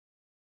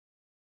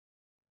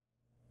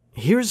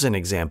Here's an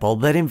example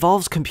that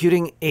involves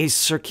computing a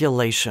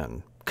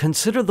circulation.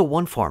 Consider the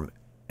one form,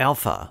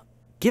 alpha,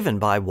 given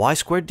by y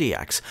squared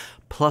dx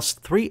plus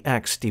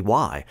 3x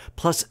dy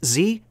plus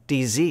z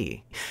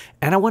dz.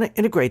 And I want to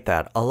integrate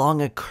that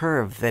along a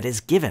curve that is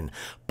given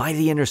by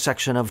the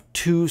intersection of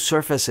two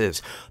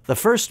surfaces. The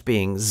first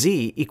being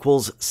z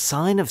equals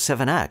sine of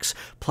 7x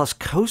plus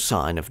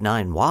cosine of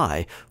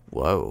 9y.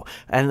 Whoa.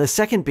 And the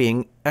second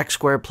being x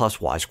squared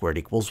plus y squared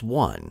equals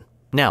 1.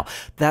 Now,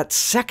 that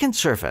second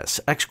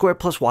surface, x squared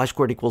plus y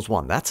squared equals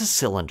 1, that's a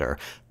cylinder.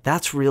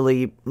 That's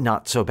really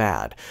not so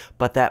bad.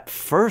 But that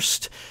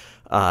first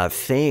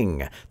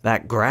thing,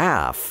 that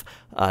graph,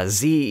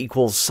 z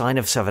equals sine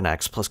of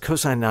 7x plus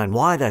cosine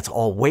 9y, that's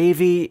all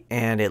wavy,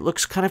 and it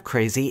looks kind of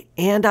crazy,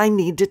 and I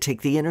need to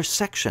take the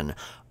intersection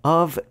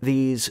of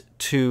these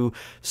two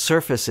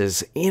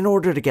surfaces in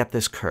order to get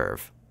this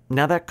curve.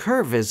 Now, that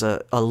curve is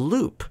a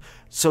loop,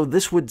 so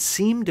this would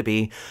seem to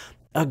be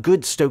a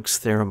good Stokes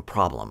Theorem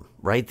problem,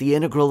 right? The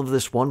integral of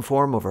this one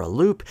form over a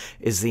loop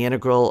is the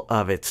integral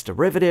of its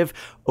derivative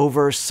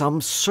over some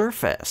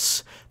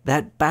surface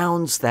that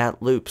bounds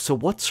that loop. So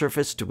what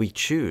surface do we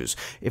choose?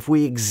 If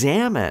we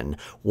examine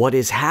what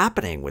is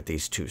happening with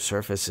these two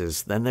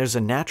surfaces, then there's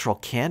a natural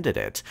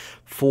candidate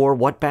for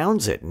what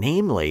bounds it,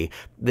 namely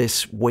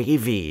this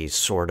wavy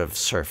sort of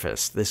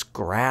surface, this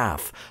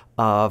graph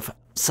of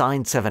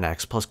sine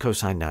 7x plus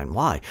cosine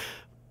 9y.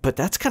 But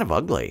that's kind of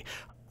ugly.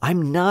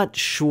 I'm not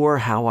sure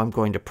how I'm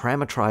going to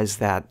parameterize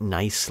that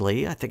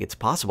nicely. I think it's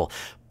possible,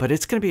 but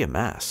it's going to be a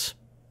mess.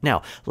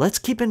 Now, let's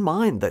keep in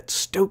mind that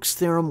Stokes'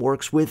 theorem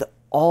works with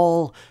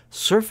all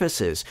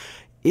surfaces.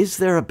 Is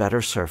there a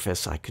better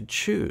surface I could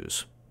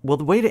choose? Well,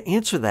 the way to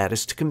answer that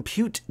is to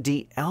compute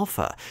d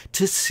alpha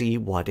to see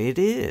what it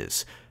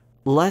is.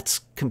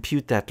 Let's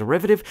compute that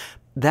derivative.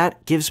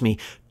 That gives me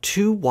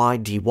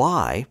 2y dy,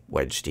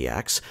 wedge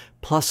dx,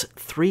 plus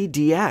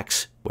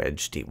 3dx,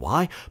 wedge dy,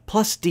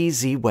 plus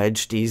dz,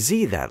 wedge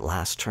dz. That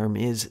last term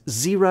is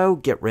 0.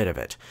 Get rid of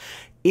it.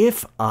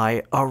 If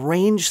I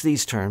arrange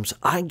these terms,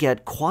 I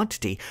get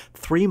quantity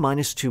 3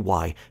 minus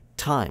 2y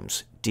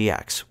times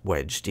dx,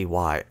 wedge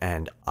dy,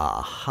 and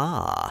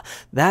aha!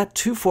 That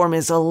 2 form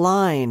is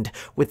aligned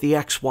with the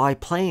xy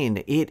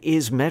plane. It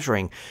is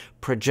measuring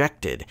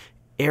projected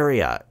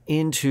area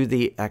into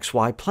the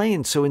xy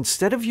plane. So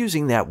instead of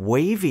using that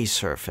wavy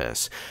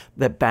surface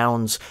that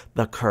bounds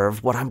the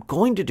curve, what I'm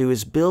going to do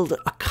is build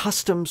a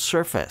custom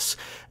surface,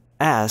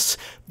 S,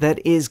 that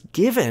is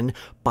given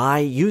by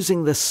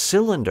using the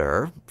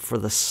cylinder for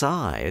the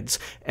sides,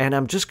 and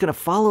I'm just going to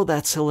follow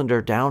that cylinder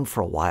down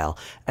for a while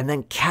and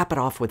then cap it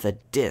off with a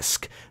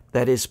disk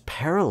that is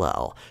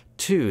parallel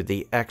to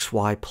the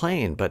xy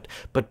plane, but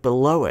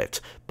below it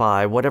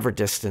by whatever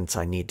distance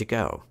I need to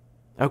go.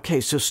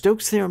 Okay, so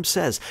Stokes' theorem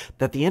says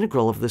that the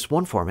integral of this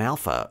one form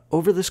alpha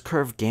over this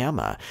curve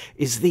gamma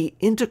is the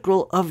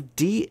integral of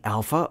d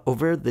alpha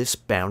over this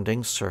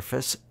bounding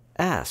surface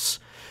S.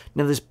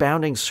 Now, this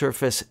bounding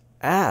surface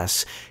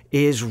S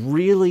is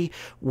really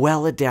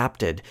well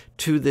adapted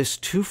to this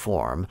 2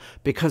 form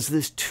because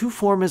this 2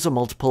 form is a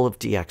multiple of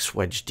dx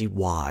wedge dy,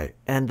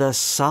 and the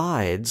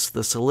sides,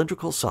 the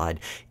cylindrical side,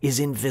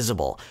 is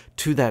invisible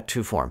to that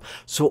 2 form.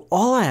 So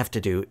all I have to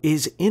do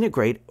is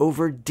integrate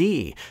over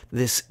d,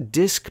 this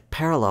disk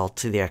parallel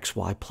to the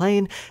xy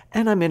plane,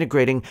 and I'm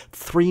integrating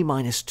 3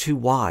 minus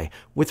 2y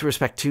with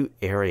respect to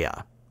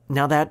area.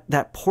 Now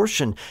that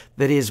portion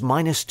that is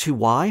minus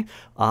 2y,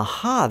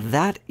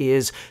 that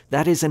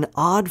is an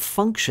odd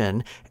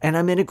function, and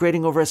I'm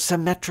integrating over a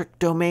symmetric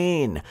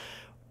domain.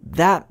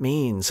 That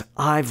means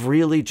I've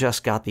really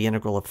just got the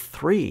integral of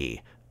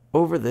 3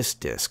 over this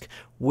disk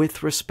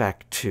with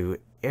respect to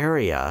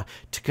area.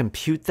 To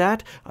compute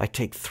that, I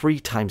take 3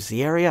 times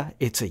the area.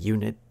 It's a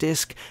unit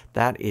disk.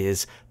 That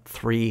is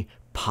 3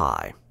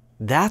 pi.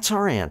 That's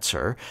our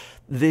answer.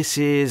 This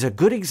is a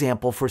good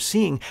example for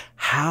seeing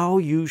how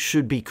you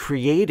should be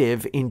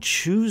creative in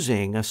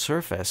choosing a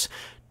surface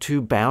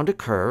to bound a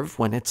curve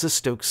when it's a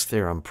Stokes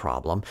theorem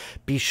problem.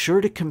 Be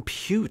sure to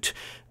compute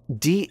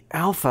d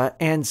alpha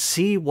and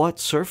see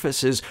what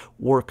surfaces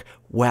work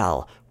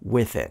well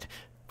with it.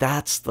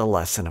 That's the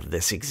lesson of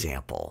this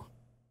example.